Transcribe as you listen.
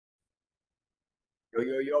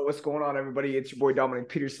Yo, what's going on, everybody? It's your boy Dominic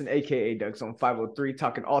Peterson, aka Ducks on 503,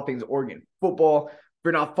 talking all things Oregon football. If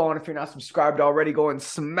you're not following, if you're not subscribed already, go and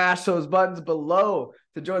smash those buttons below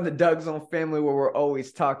to join the Doug Zone family where we're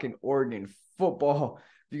always talking Oregon football.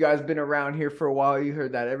 If you guys been around here for a while, you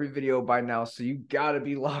heard that every video by now, so you got to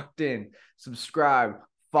be locked in. Subscribe,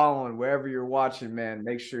 following wherever you're watching, man.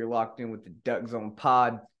 Make sure you're locked in with the Doug Zone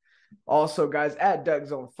pod. Also, guys, at Doug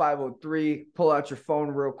Zone 503, pull out your phone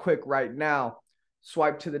real quick right now.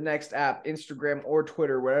 Swipe to the next app, Instagram or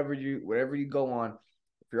Twitter, wherever you go on.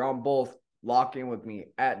 If you're on both, lock in with me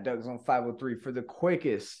at Doug Zone 503 for the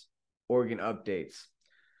quickest Oregon updates.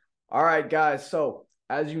 All right, guys. So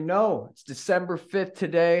as you know, it's December 5th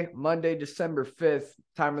today, Monday, December 5th,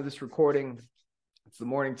 time of this recording. It's the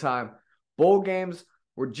morning time. Bowl games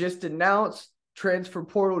were just announced. Transfer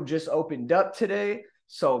portal just opened up today.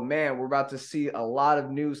 So, man, we're about to see a lot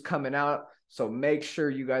of news coming out. So make sure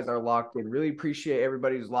you guys are locked in. Really appreciate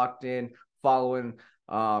everybody who's locked in, following.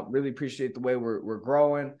 Really appreciate the way we're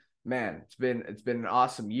growing. Man, it's been an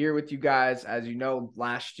awesome year with you guys. As you know,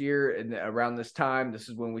 last year and around this time, this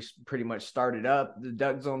is when we pretty much started up the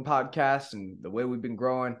Doug Zone podcast, and the way we've been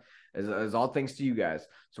growing is all thanks to you guys.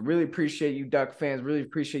 So really appreciate you Duck fans. Really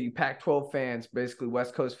appreciate you Pac-12 fans, basically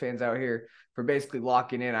West Coast fans out here, for basically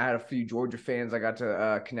locking in. I had a few Georgia fans I got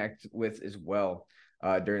to connect with as well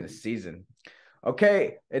during the season.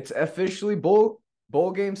 Okay, it's officially bowl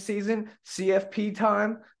game season, CFP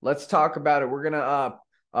time. Let's talk about it. We're gonna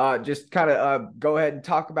just kind of go ahead and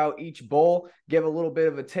talk about each bowl, give a little bit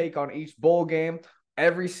of a take on each bowl game,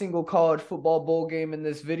 every single college football bowl game in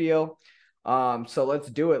this video. So let's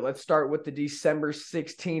do it. Let's start with the December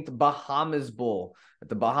 16th Bahamas Bowl. At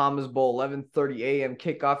the Bahamas Bowl, 11:30 a.m.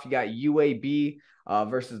 kickoff. You got UAB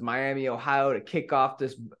versus Miami, Ohio to kick off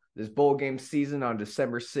this bowl game season on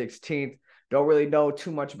December 16th. Don't really know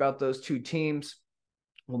too much about those two teams.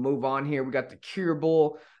 We'll move on here. We got the Cure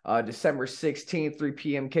Bowl, December 16th, 3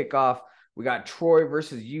 p.m. kickoff. We got Troy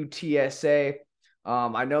versus UTSA.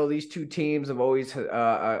 I know these two teams have always,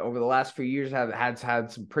 over the last few years, have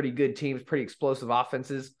had some pretty good teams, pretty explosive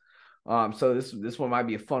offenses. So this one might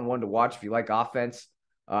be a fun one to watch if you like offense.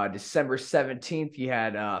 December 17th, you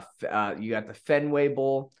got the Fenway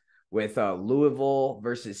Bowl with Louisville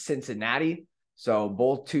versus Cincinnati. So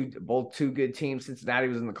both two good teams. Cincinnati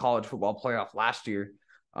was in the college football playoff last year.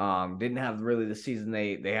 Didn't have really the season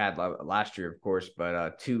they had last year, of course,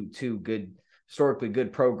 but two good, historically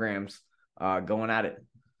good programs going at it.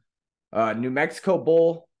 New Mexico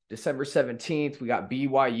Bowl, December 17th. We got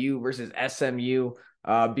BYU versus SMU.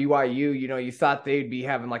 BYU, you thought they'd be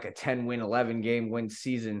having like a 10-win, 11-game win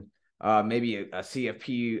season. Maybe a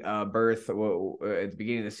CFP berth at the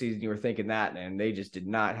beginning of the season. You were thinking that, and they just did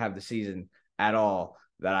not have the season at all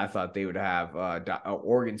that I thought they would have.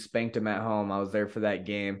 Oregon spanked them at home. I was there for that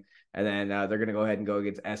game. And then they're going to go ahead and go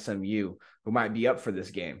against SMU, who might be up for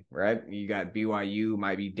this game, right? You got BYU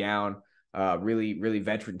might be down. Really, really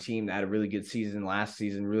veteran team that had a really good season last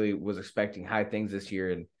season, really was expecting high things this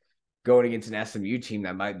year, and going against an SMU team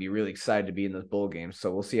that might be really excited to be in those bowl games.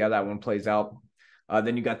 So we'll see how that one plays out.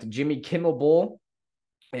 Then you got the Jimmy Kimmel Bowl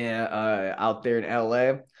out there in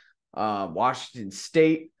LA. Washington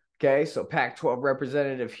State. Okay, so Pac-12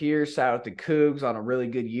 representative here. Shout out to Cougs on a really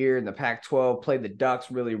good year in the Pac-12. Played the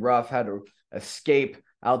Ducks really rough. Had to escape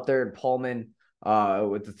out there in Pullman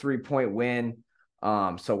with the 3-point win.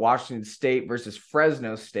 So Washington State versus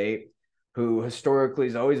Fresno State, who historically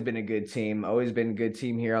has always been a good team. Always been a good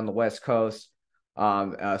team here on the West Coast.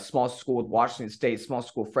 Small school with Washington State, small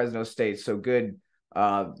school Fresno State. So good,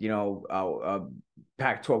 Pac-12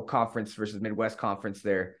 conference versus Midwest conference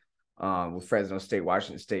there. With Fresno State,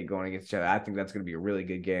 Washington State going against each other. I think that's going to be a really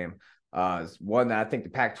good game. One that I think the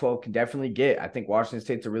Pac-12 can definitely get. I think Washington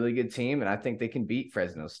State's a really good team, and I think they can beat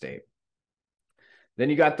Fresno State. Then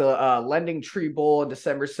you got the Lending Tree Bowl on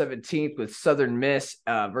December 17th with Southern Miss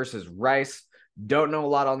versus Rice. Don't know a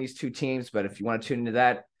lot on these two teams, but if you want to tune into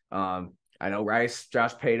that, I know Rice,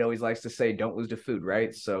 Josh Pate always likes to say, don't lose to food,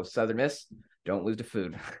 right? So Southern Miss, don't lose to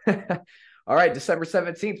food. All right, December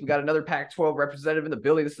 17th, we got another Pac-12 representative in the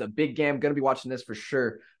building. This is a big game. Going to be watching this for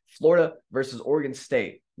sure. Florida versus Oregon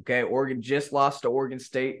State. Okay, Oregon just lost to Oregon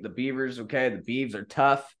State. The Beavers, okay, the Beavs are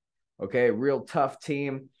tough. Okay, real tough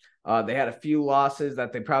team. They had a few losses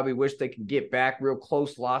that they probably wish they could get back. Real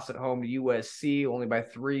close loss at home to USC, only by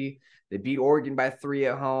 3. They beat Oregon by 3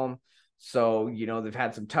 at home. So, they've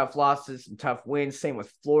had some tough losses, some tough wins. Same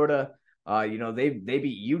with Florida. They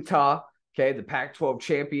beat Utah. Okay, the Pac-12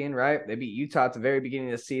 champion, right? They beat Utah at the very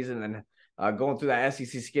beginning of the season, and going through that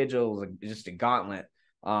SEC schedule was just a gauntlet.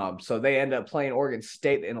 So they end up playing Oregon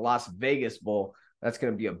State in the Las Vegas Bowl. That's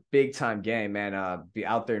going to be a big time game, man. Be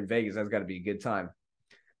out there in Vegas. That's got to be a good time.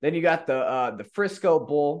 Then you got the Frisco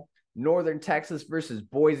Bowl, Northern Texas versus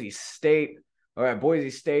Boise State. All right,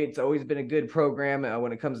 Boise State's always been a good program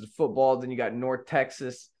when it comes to football. Then you got North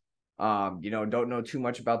Texas. Don't know too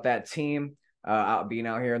much about that team. Being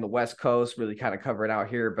out here on the West Coast, really kind of covering out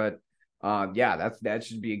here, but that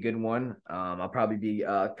should be a good one. I'll probably be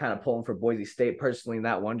kind of pulling for Boise State personally in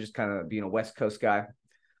that one, just kind of being a West Coast guy.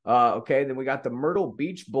 Okay, then we got the Myrtle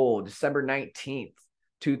Beach Bowl, December 19th,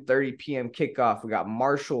 2:30 p.m. kickoff. We got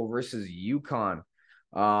Marshall versus UConn.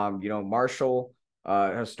 Marshall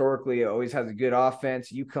historically always has a good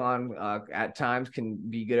offense. UConn at times can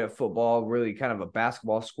be good at football, really kind of a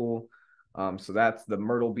basketball school. So that's the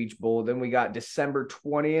Myrtle Beach Bowl. Then we got December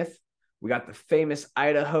 20th. We got the famous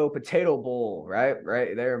Idaho Potato Bowl, right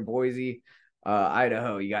there in Boise,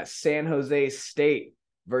 Idaho. You got San Jose State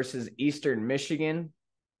versus Eastern Michigan.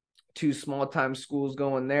 Two small-time schools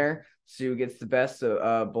going there. See who gets the best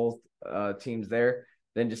of both teams there.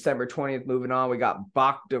 Then December 20th, moving on, we got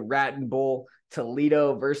Bacta Raton Bowl,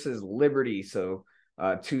 Toledo versus Liberty. So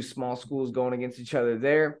two small schools going against each other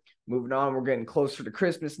there. Moving on, we're getting closer to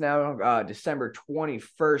Christmas now. December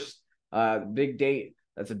 21st, big date.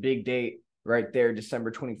 That's a big date right there,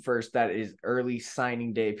 December 21st. That is early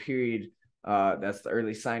signing day period. That's the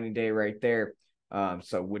early signing day right there.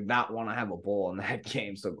 So would not want to have a bowl in that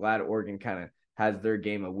game. So glad Oregon kind of has their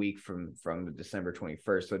game a week from the December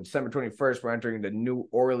 21st. So December 21st, we're entering the New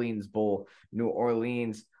Orleans Bowl. New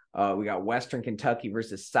Orleans, we got Western Kentucky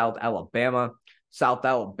versus South Alabama. South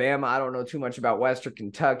Alabama, I don't know too much about Western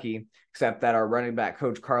Kentucky, except that our running back,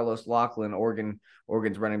 Coach Carlos Loughlin,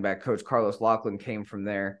 Oregon's running back, Coach Carlos Loughlin, came from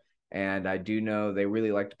there. And I do know they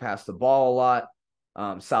really like to pass the ball a lot.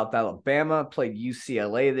 South Alabama played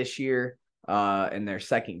UCLA this year in their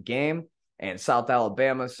second game. And South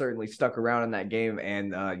Alabama certainly stuck around in that game,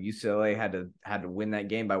 and UCLA had to win that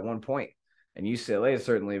game by 1 point. And UCLA is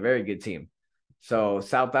certainly a very good team. So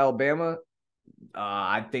South Alabama,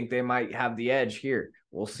 I think they might have the edge here.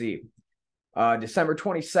 We'll see. December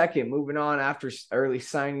 22nd, moving on after early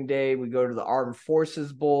signing day, we go to the Armed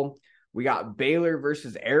Forces Bowl. We got Baylor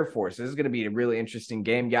versus Air Force. This is going to be a really interesting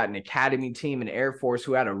game. Got an academy team in Air Force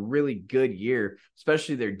who had a really good year,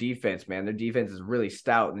 especially their defense, man. Their defense is really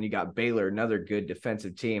stout. And then you got Baylor, another good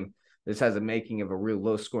defensive team. This has a making of a real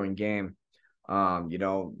low-scoring game.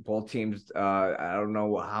 Both teams, I don't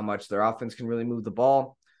know how much their offense can really move the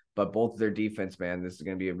ball, but both their defense, man, this is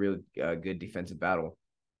going to be a really good defensive battle.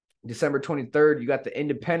 December 23rd, you got the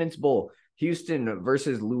Independence Bowl, Houston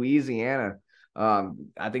versus Louisiana.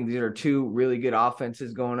 I think these are two really good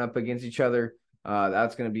offenses going up against each other.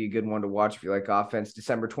 That's going to be a good one to watch if you like offense.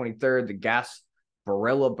 December 23rd, the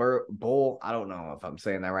Gasparilla Bowl. I don't know if I'm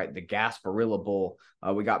saying that right. The Gasparilla Bowl.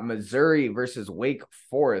 We got Missouri versus Wake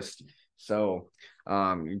Forest. So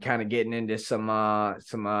you're kind of getting into some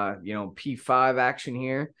P5 action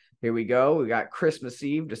here. Here we go. We got Christmas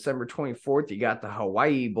Eve, December 24th. You got the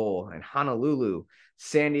Hawaii Bowl in Honolulu.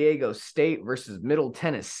 San Diego State versus Middle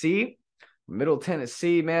Tennessee. Middle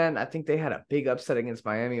Tennessee, man, I think they had a big upset against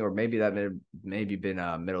Miami, or maybe that maybe been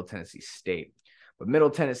Middle Tennessee State. But Middle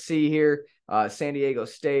Tennessee here, San Diego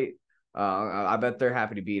State, I bet they're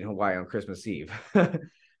happy to be in Hawaii on Christmas Eve.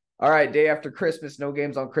 All right, day after Christmas, no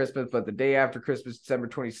games on Christmas, but the day after Christmas, December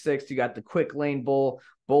 26th, you got the Quick Lane Bowl,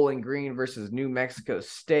 Bowling Green versus New Mexico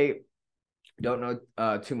State. Don't know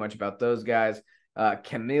too much about those guys.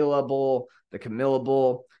 Camilla Bowl, the Camilla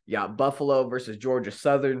Bowl. You got Buffalo versus Georgia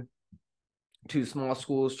Southern. Two small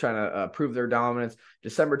schools trying to prove their dominance.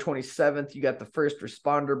 December 27th, you got the First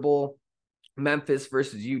Responder Bowl, Memphis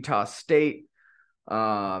versus Utah State.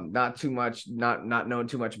 Not knowing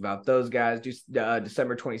too much about those guys. Just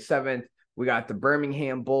December 27th, we got the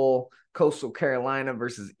Birmingham Bowl, Coastal Carolina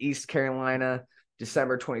versus East Carolina.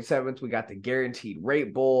 December 27th, we got the Guaranteed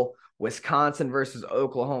Rate Bowl, Wisconsin versus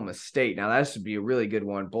Oklahoma State. Now that should be a really good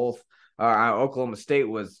one. Both Oklahoma State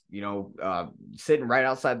was, sitting right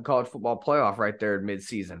outside the college football playoff right there in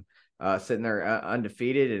midseason, sitting there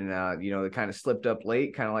undefeated, and they kind of slipped up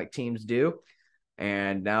late, kind of like teams do.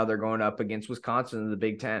 And now they're going up against Wisconsin in the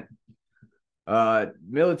Big Ten.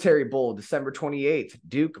 Military Bowl, December 28th,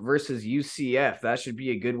 Duke versus UCF. That should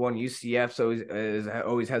be a good one. UCF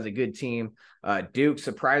always has a good team. Duke,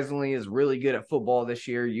 surprisingly, is really good at football this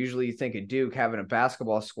year. Usually you think of Duke having a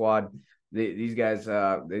basketball squad. These guys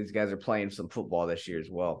are playing some football this year as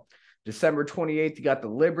well. December 28th, you got the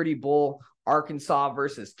Liberty Bowl, Arkansas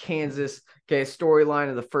versus Kansas. Okay, storyline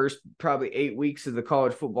of the first probably 8 weeks of the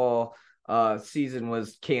college football season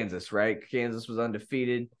was Kansas, right? Kansas was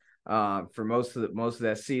undefeated for most of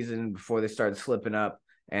that season before they started slipping up,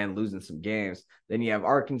 and losing some games. Then you have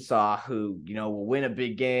Arkansas, who, will win a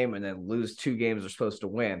big game and then lose 2 games they're supposed to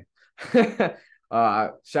win.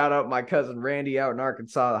 Shout out my cousin Randy out in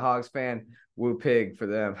Arkansas, the Hogs fan. Woo pig for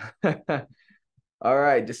them. All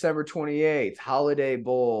right, December 28th, Holiday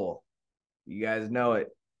Bowl. You guys know it.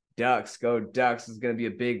 Ducks, go Ducks. Is going to be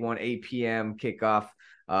a big one, 8 p.m. kickoff.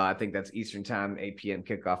 I think that's Eastern time, 8 p.m.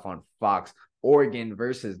 kickoff on Fox. Oregon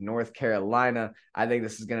versus North Carolina. I think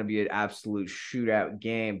this is going to be an absolute shootout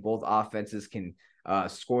game. Both offenses can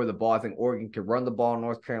score the ball. I think Oregon can run the ball in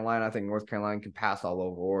North Carolina. I think North Carolina can pass all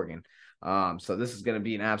over Oregon. So this is going to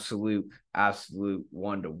be an absolute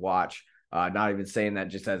one to watch. Not even saying that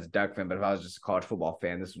just as a Duck fan, but if I was just a college football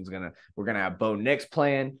fan, we're going to have Bo Nix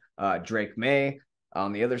playing, Drake May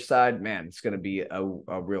on the other side. Man, it's going to be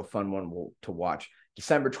a real fun one to watch.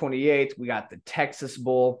 December 28th, we got the Texas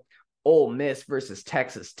Bowl. Ole Miss versus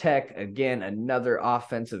Texas Tech. Again, another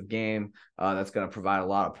offensive game that's going to provide a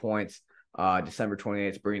lot of points. December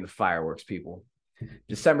 28th, bring the fireworks, people.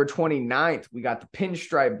 December 29th, we got the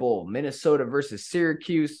Pinstripe Bowl, Minnesota versus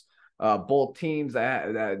Syracuse. Both teams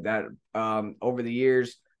that over the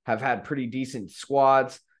years have had pretty decent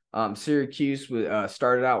squads. Syracuse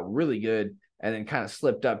started out really good and then kind of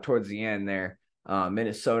slipped up towards the end there.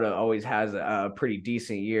 Minnesota always has a pretty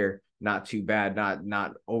decent year. Not too bad,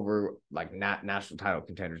 not over like not national title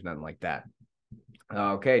contenders, nothing like that.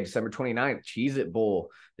 Okay, December 29th, Cheez-It Bowl.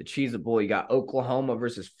 The Cheez-It Bowl, you got Oklahoma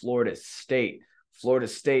versus Florida State. Florida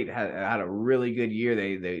State had a really good year.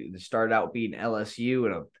 They started out beating LSU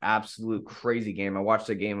in an absolute crazy game. I watched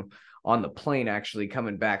the game on the plane actually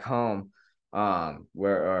coming back home from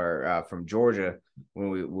Georgia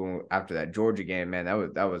when after that Georgia game. Man,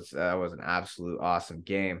 that was an absolute awesome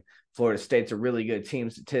game. Florida State's a really good team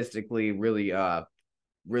statistically, really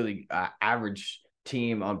average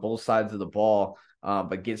team on both sides of the ball,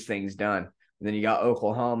 but gets things done. And then you got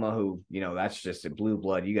Oklahoma, who, that's just a blue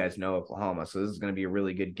blood. You guys know Oklahoma. So this is going to be a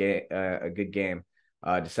really good game,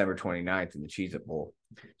 December 29th in the Cheez-It Bowl.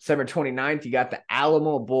 December 29th, you got the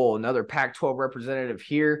Alamo Bowl, another Pac-12 representative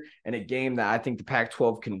here, and a game that I think the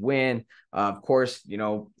Pac-12 can win. Of course,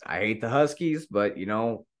 I hate the Huskies, but,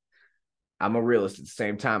 I'm a realist at the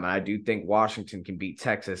same time, and I do think Washington can beat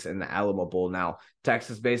Texas in the Alamo Bowl. Now,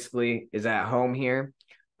 Texas basically is at home here,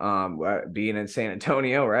 being in San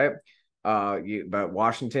Antonio, right? But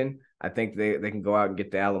Washington, I think they can go out and get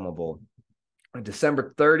the Alamo Bowl. On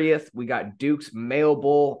December 30th, we got Duke's Mayo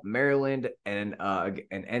Bowl, Maryland and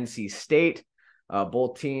NC State.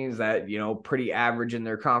 Both teams that, pretty average in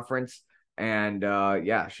their conference. And,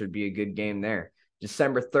 should be a good game there.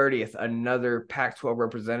 December 30th, another Pac-12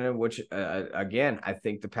 representative, which, again, I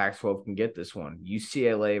think the Pac-12 can get this one.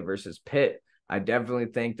 UCLA versus Pitt. I definitely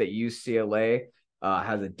think that UCLA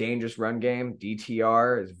has a dangerous run game.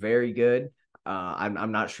 DTR is very good.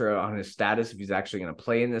 I'm not sure on his status if he's actually going to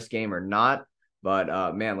play in this game or not.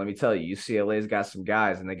 But, man, let me tell you, UCLA's got some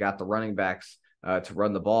guys, and they got the running backs to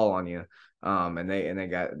run the ball on you, and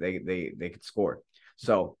they could score.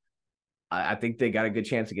 So I think they got a good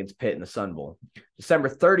chance against Pitt in the Sun Bowl. December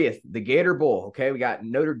 30th, the Gator Bowl. Okay, we got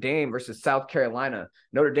Notre Dame versus South Carolina.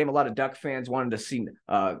 Notre Dame, a lot of Duck fans wanted to see,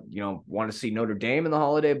 Notre Dame in the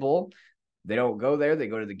Holiday Bowl. They don't go there. They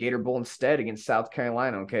go to the Gator Bowl instead against South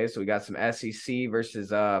Carolina. Okay, so we got some SEC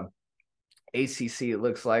versus ACC, it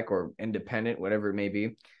looks like, or independent, whatever it may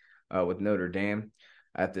be, with Notre Dame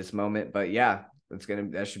at this moment. But yeah,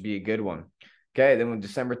 that should be a good one. Okay, then on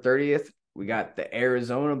December 30th, we got the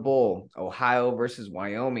Arizona Bowl, Ohio versus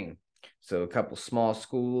Wyoming. So a couple small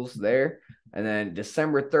schools there. And then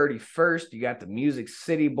December 31st, you got the Music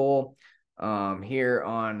City Bowl here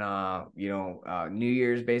on, New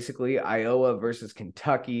Year's, basically. Iowa versus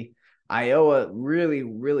Kentucky. Iowa, really,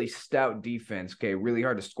 really stout defense. Okay, really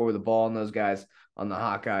hard to score the ball on those guys, on the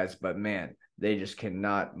Hawkeyes. But, man, they just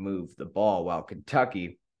cannot move the ball, while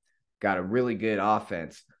Kentucky got a really good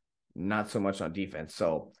offense, not so much on defense.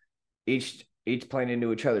 So each playing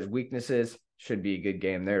into each other's weaknesses. Should be a good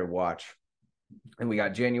game there to watch. And we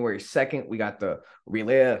got January 2nd. We got the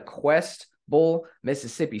Relay Quest Bowl,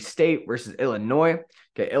 Mississippi State versus Illinois.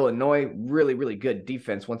 Okay, Illinois, really, really good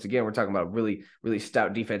defense. Once again, we're talking about really, really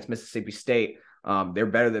stout defense. Mississippi State, they're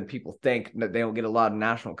better than people think. They don't get a lot of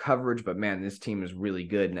national coverage, but, man, this team is really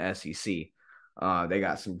good in the SEC. They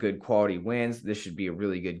got some good quality wins. This should be a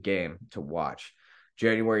really good game to watch.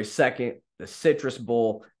 January 2nd, the Citrus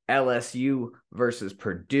Bowl, LSU versus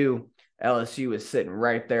Purdue. LSU is sitting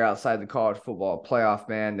right there outside the college football playoff,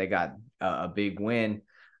 man. They got a big win,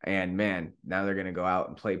 and, man, now they're going to go out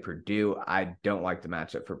and play Purdue. I don't like the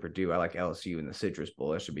matchup for Purdue. I like LSU in the Citrus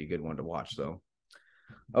Bowl. That should be a good one to watch, though.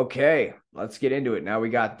 Okay, let's get into it. Now we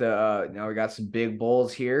got some big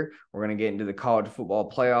bowls here. We're gonna get into the college football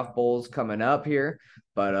playoff bowls coming up here.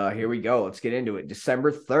 But here we go. Let's get into it.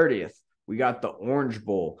 December 30th, we got the Orange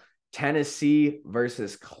Bowl. Tennessee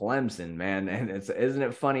versus Clemson, man. And isn't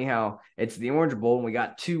it funny how it's the Orange Bowl and we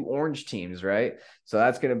got two orange teams, right? So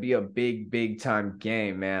that's gonna be a big time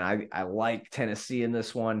game, man. I like Tennessee in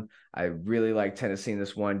this one. I really like Tennessee in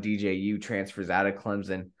this one. DJU transfers out of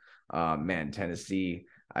Clemson. Man, Tennessee,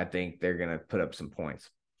 I think they're going to put up some points.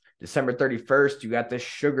 December 31st, you got the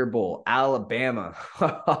Sugar Bowl, Alabama.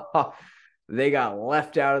 They got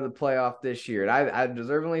left out of the playoff this year, and I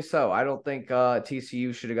deservingly so. I don't think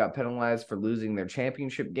TCU should have got penalized for losing their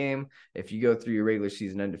championship game if you go through your regular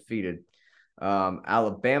season undefeated.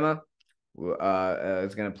 Alabama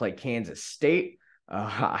is going to play Kansas State.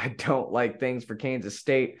 I don't like things for Kansas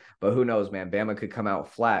State, but who knows, man? Bama could come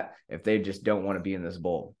out flat if they just don't want to be in this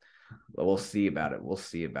bowl. We'll see about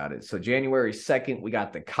it. So January 2nd, we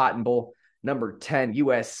got the Cotton Bowl. Number 10,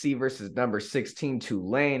 USC versus number 16,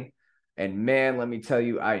 Tulane. And man, let me tell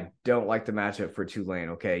you, I don't like the matchup for Tulane.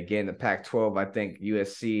 Okay, again, the Pac-12, I think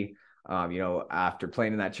USC, after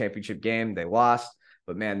playing in that championship game, they lost.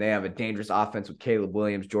 But man, they have a dangerous offense with Caleb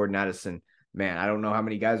Williams, Jordan Addison. Man, I don't know how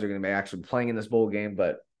many guys are going to be actually playing in this bowl game,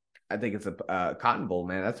 but I think it's a Cotton Bowl,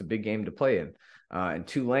 man. That's a big game to play in. And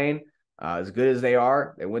Tulane, as good as they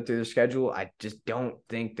are, they went through their schedule. I just don't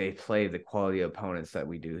think they play the quality opponents that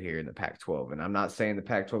we do here in the Pac-12. And I'm not saying the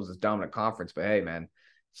Pac-12 is this dominant conference, but hey, man,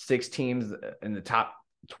 6 teams in the top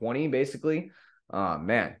 20, basically.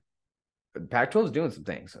 Man, the Pac-12 is doing some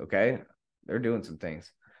things, okay? They're doing some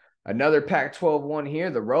things. Another Pac-12 one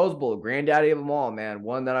here, the Rose Bowl, granddaddy of them all, man.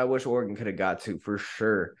 One that I wish Oregon could have got to for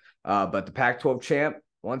sure. But the Pac-12 champ,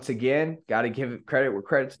 once again, got to give credit where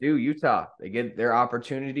credit's due. Utah, they get their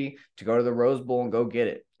opportunity to go to the Rose Bowl and go get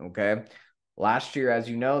it, okay? Last year, as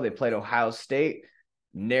you know, they played Ohio State.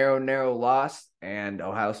 Narrow loss, and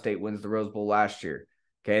Ohio State wins the Rose Bowl last year.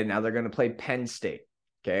 Okay, now they're going to play Penn State.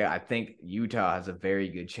 Okay, I think Utah has a very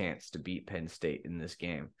good chance to beat Penn State in this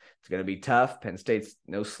game. It's going to be tough. Penn State's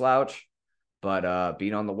no slouch, but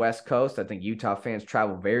being on the West Coast, I think Utah fans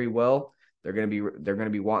travel very well. They're going to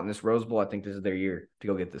be wanting this Rose Bowl. I think this is their year to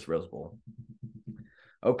go get this Rose Bowl.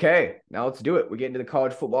 Okay, now let's do it. We get into the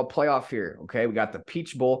college football playoff here. Okay, we got the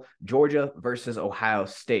Peach Bowl, Georgia versus Ohio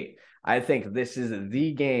State. I think this is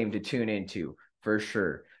the game to tune into for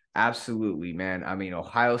sure. Absolutely, man. I mean,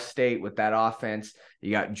 Ohio State with that offense.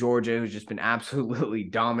 You got Georgia, who's just been absolutely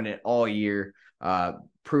dominant all year,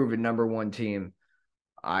 proven number one team.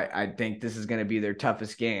 I think this is going to be their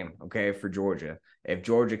toughest game, okay, for Georgia. If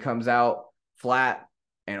Georgia comes out flat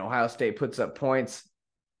and Ohio State puts up points,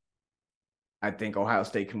 I think Ohio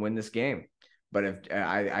State can win this game. But if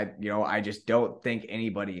I just don't think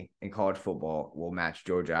anybody in college football will match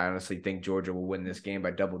Georgia. I honestly think Georgia will win this game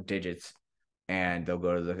by double digits. And they'll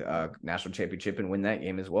go to the national championship and win that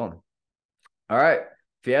game as well. All right,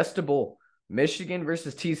 Fiesta Bowl, Michigan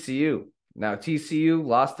versus TCU. Now, TCU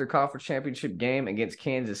lost their conference championship game against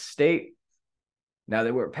Kansas State. Now,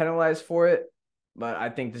 they weren't penalized for it, but I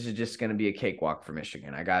think this is just going to be a cakewalk for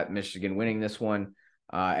Michigan. I got Michigan winning this one.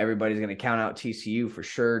 Everybody's going to count out TCU for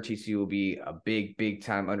sure. TCU will be a big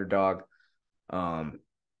time underdog.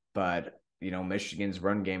 But Michigan's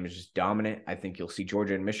run game is just dominant. I think you'll see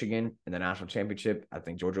Georgia and Michigan in the national championship. I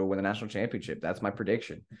think Georgia will win the national championship. That's my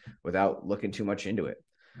prediction without looking too much into it.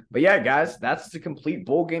 But yeah, guys, that's the complete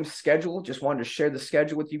bowl game schedule. Just wanted to share the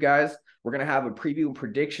schedule with you guys. We're going to have a preview and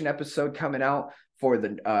prediction episode coming out for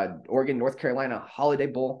the Oregon, North Carolina Holiday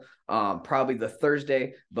Bowl, probably the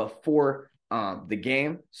Thursday before the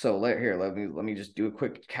game. So let me just do a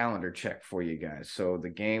quick calendar check for you guys. So the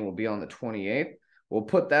game will be on the 28th. We'll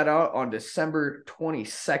put that out on December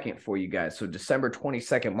 22nd for you guys. So December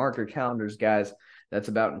 22nd, mark your calendars, guys. That's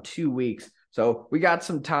about in 2 weeks. So we got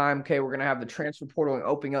some time. Okay, we're going to have the transfer portal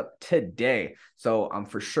opening up today. So I'm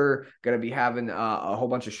for sure going to be having a whole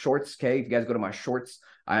bunch of shorts. Okay, if you guys go to my shorts,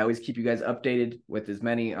 I always keep you guys updated with as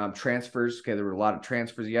many transfers. Okay, there were a lot of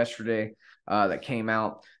transfers yesterday that came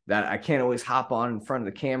out that I can't always hop on in front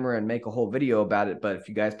of the camera and make a whole video about it. But if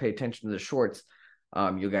you guys pay attention to the shorts,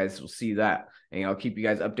 you guys will see that. And I'll keep you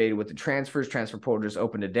guys updated with the transfers. Transfer portal just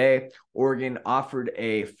opened today. Oregon offered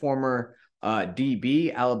a former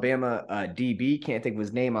DB, Alabama DB. Can't think of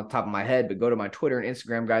his name off the top of my head, but go to my Twitter and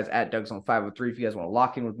Instagram, guys, at DougsOn503 if you guys want to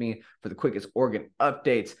lock in with me for the quickest Oregon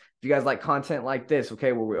updates. If you guys like content like this,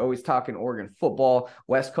 okay, where we're always talking Oregon football,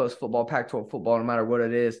 West Coast football, Pac-12 football, no matter what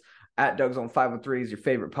it is, At Doug's on 503 is your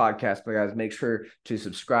favorite podcast. But guys, make sure to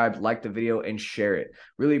subscribe, like the video, and share it.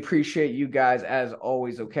 Really appreciate you guys as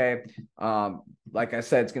always. Okay. Like I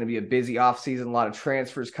said, it's going to be a busy offseason. A lot of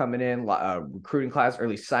transfers coming in, recruiting class,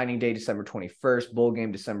 early signing day, December 21st, bowl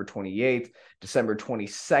game, December 28th, December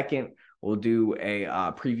 22nd. We'll do a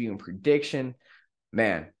preview and prediction.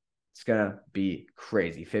 Man, it's going to be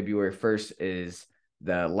crazy. February 1st is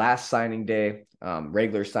the last signing day,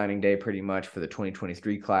 regular signing day pretty much for the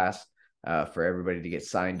 2023 class for everybody to get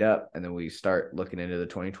signed up. And then we start looking into the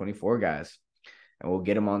 2024 guys. And we'll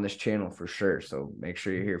get them on this channel for sure. So make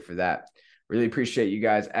sure you're here for that. Really appreciate you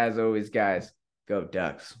guys. As always, guys, go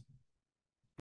Ducks.